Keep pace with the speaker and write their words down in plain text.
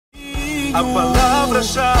a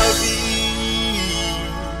palavra-chave.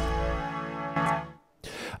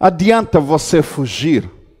 Adianta você fugir.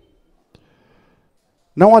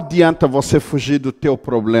 Não adianta você fugir do teu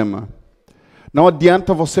problema. Não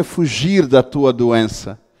adianta você fugir da tua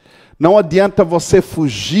doença. Não adianta você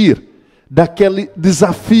fugir daquele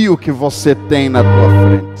desafio que você tem na tua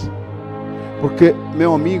frente. Porque,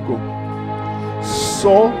 meu amigo,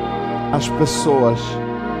 só as pessoas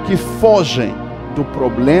que fogem do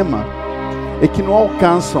problema é que não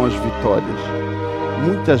alcançam as vitórias.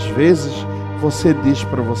 Muitas vezes você diz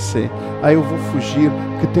para você: eu vou fugir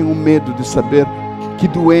porque tenho medo de saber que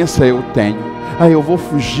doença eu tenho. Eu vou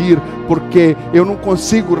fugir porque eu não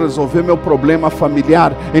consigo resolver meu problema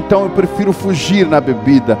familiar. Então eu prefiro fugir na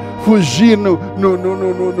bebida, fugir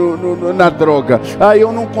na droga.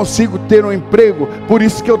 Eu não consigo ter um emprego, por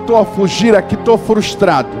isso que eu estou a fugir aqui, estou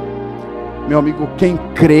frustrado. Meu amigo, quem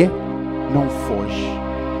crê não foge.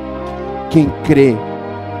 Quem crê,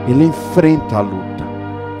 ele enfrenta a luta.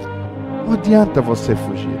 Não adianta você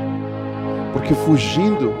fugir, porque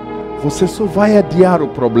fugindo você só vai adiar o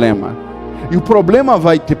problema, e o problema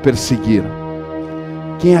vai te perseguir.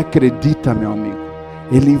 Quem acredita, meu amigo,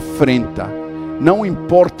 ele enfrenta. Não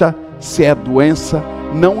importa se é a doença,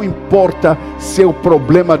 não importa se é o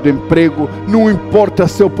problema do emprego, não importa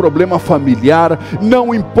se é o problema familiar,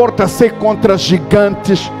 não importa se é contra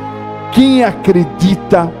gigantes. Quem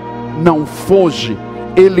acredita não foge,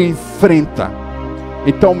 ele enfrenta.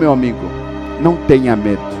 Então, meu amigo, não tenha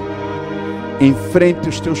medo. Enfrente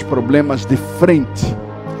os teus problemas de frente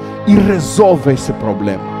e resolva esse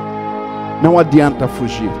problema. Não adianta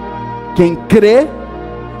fugir. Quem crê,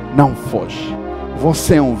 não foge.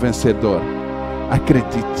 Você é um vencedor.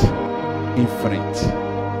 Acredite, em frente,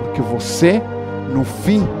 porque você, no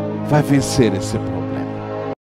fim, vai vencer esse problema.